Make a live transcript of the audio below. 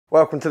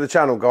Welcome to the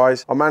channel,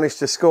 guys. I managed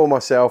to score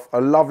myself a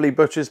lovely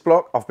butcher's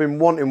block. I've been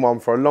wanting one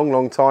for a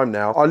long time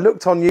now. I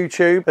looked on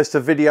YouTube as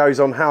to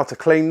videos on how to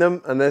clean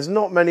them, and there's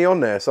not many on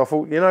there. So I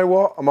thought, you know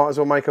what? I might as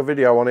well make a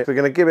video on it. We're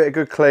gonna give it a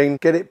good clean,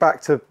 get it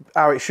back to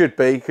how it should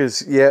be,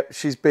 because yeah,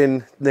 she's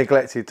been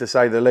neglected to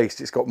say the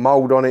least. It's got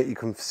mold on it. You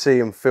can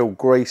see and feel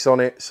grease on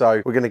it.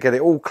 So we're gonna get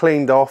it all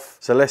cleaned off.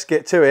 So let's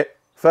get to it.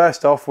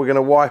 First off, we're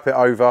gonna wipe it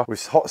over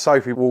with hot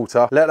soapy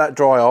water, let that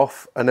dry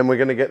off, and then we're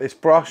gonna get this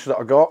brush that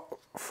I got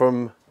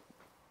from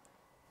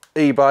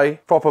eBay,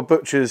 proper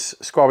butcher's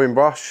scrubbing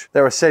brush.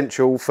 They're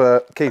essential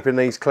for keeping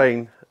these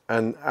clean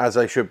and as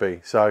they should be.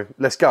 So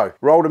let's go.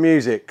 Roll the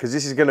music, because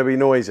this is going to be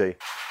noisy.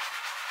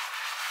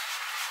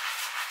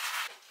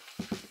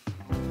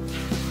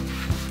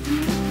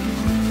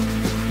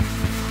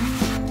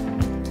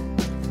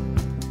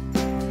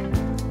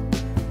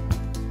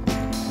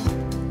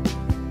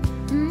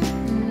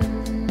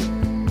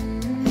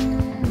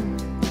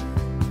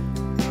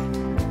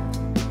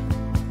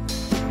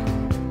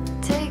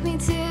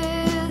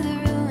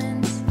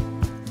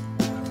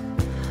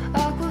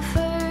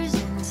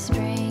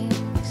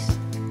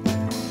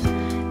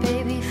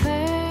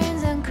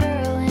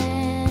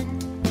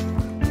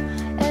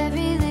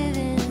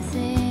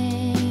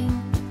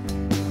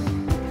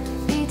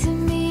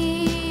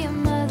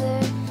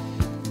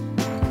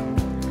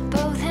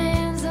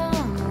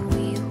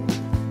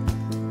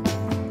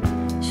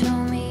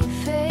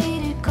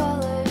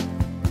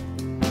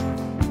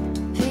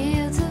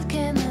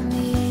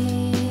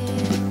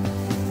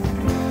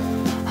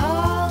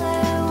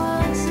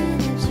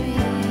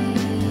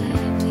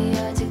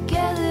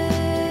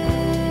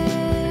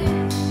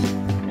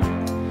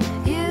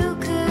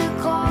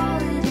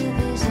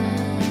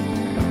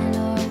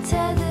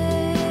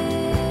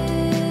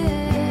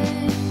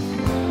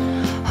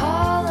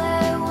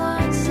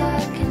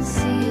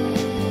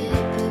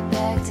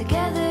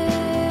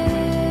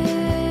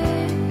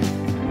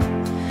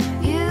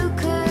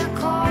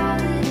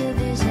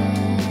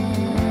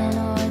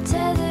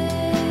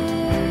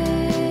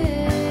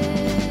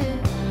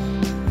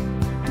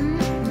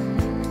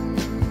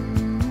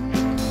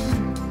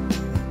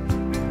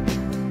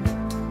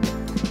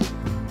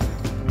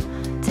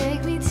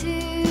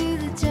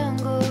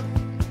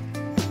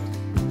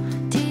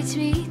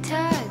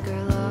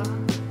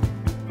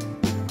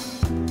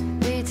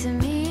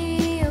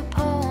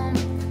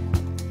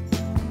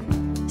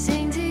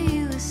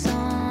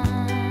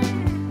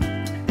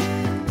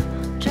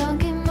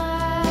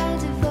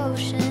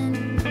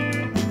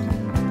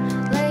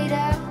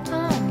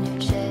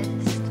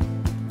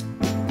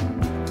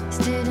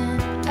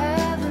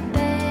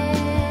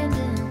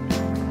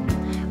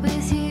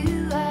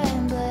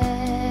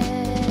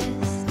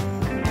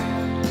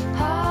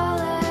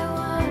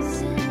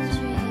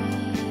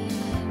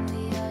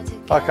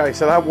 Okay,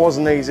 so that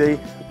wasn't easy.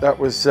 That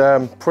was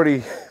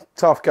pretty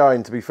tough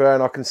going, to be fair,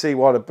 and I can see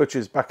why the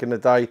butchers back in the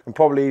day, and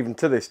probably even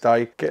to this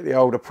day, get the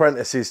old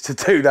apprentices to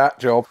do that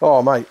job.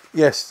 Oh mate,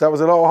 yes, that was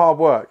a lot of hard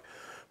work.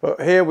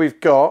 But here we've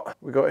got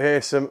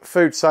here some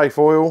food safe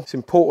oil. It's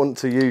important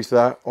to use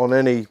that on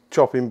any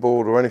chopping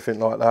board or anything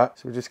like that.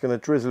 So we're just going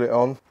to drizzle it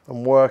on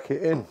and work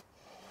it in.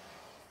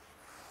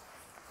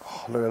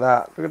 Oh, look at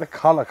that. Look at the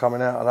colour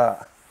coming out of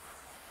that.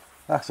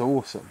 That's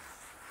awesome.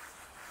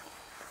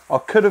 I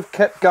could have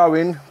kept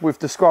going with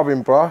the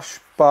scrubbing brush,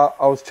 but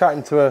I was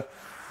chatting to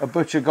a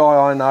butcher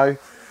guy I know,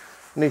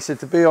 and he said,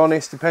 to be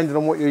honest, depending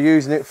on what you're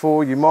using it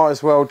for, you might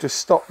as well just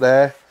stop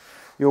there.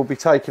 You'll be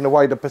taking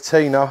away the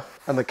patina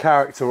and the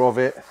character of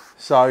it.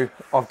 So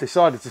I've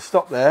decided to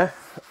stop there,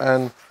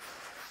 and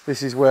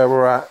this is where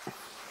we're at.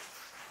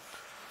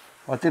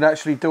 I did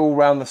actually do all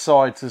round the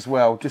sides as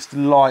well, just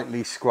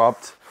lightly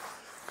scrubbed,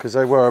 because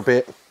they were a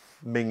bit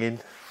minging.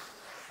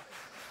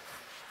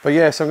 But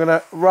yes, I'm going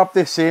to rub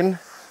this in,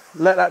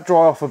 let that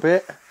dry off a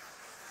bit,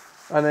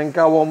 and then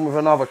go on with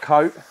another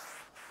coat,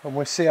 and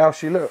we'll see how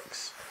she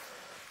looks.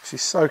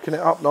 She's soaking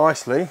it up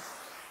nicely.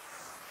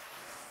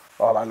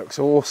 Oh, that looks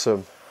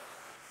awesome.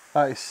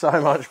 That is so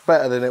much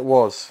better than it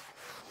was.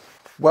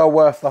 Well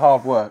worth the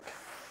hard work.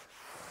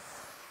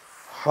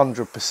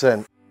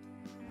 100%.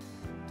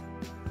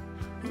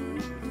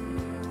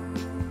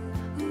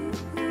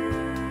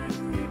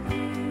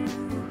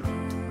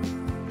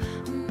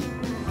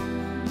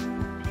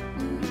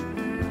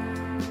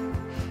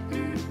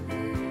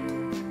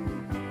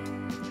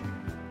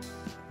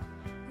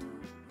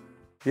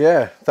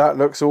 Yeah, that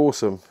looks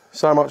awesome.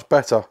 So much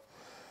better.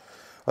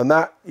 And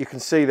that, you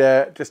can see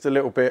there, just a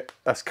little bit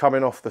that's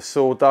coming off the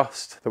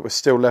sawdust that was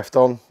still left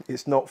on.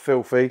 It's not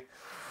filthy.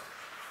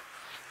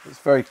 It's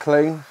very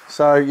clean.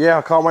 So yeah,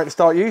 I can't wait to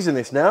start using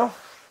this now.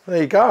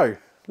 There you go.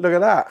 Look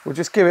at that. We'll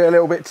just give it a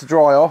little bit to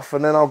dry off,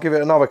 and then I'll give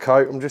it another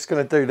coat. I'm just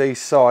going to do these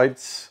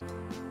sides.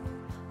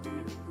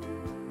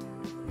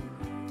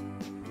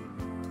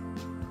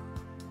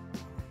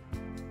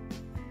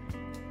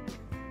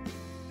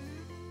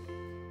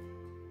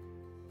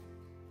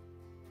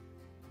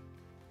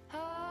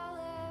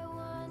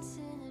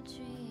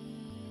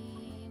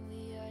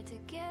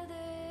 Together,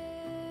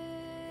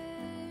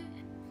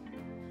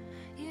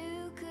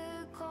 you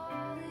could call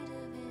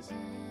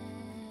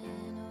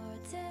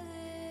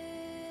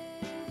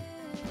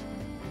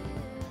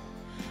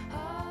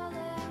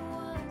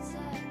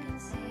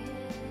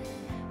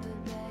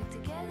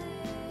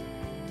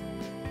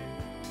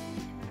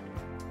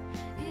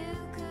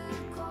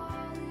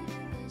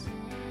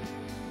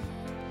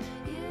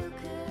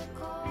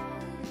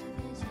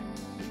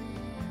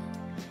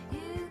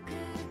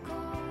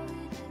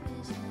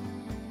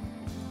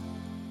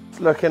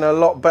Looking a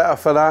lot better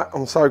for that.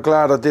 I'm so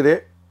glad I did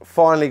it.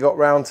 Finally got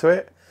round to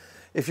it.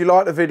 If you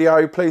like the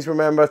video, please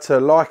remember to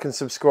like and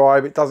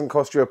subscribe. It doesn't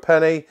cost you a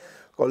penny.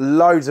 Got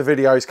loads of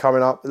videos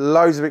coming up,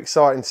 loads of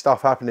exciting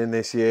stuff happening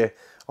this year.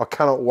 I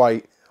cannot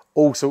wait.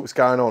 All sorts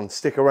going on.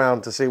 Stick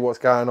around to see what's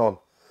going on.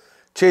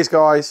 Cheers,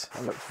 guys.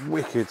 That looks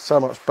wicked,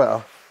 so much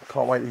better.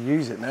 Can't wait to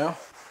use it now.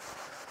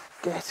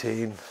 Get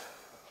in.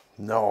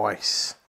 Nice.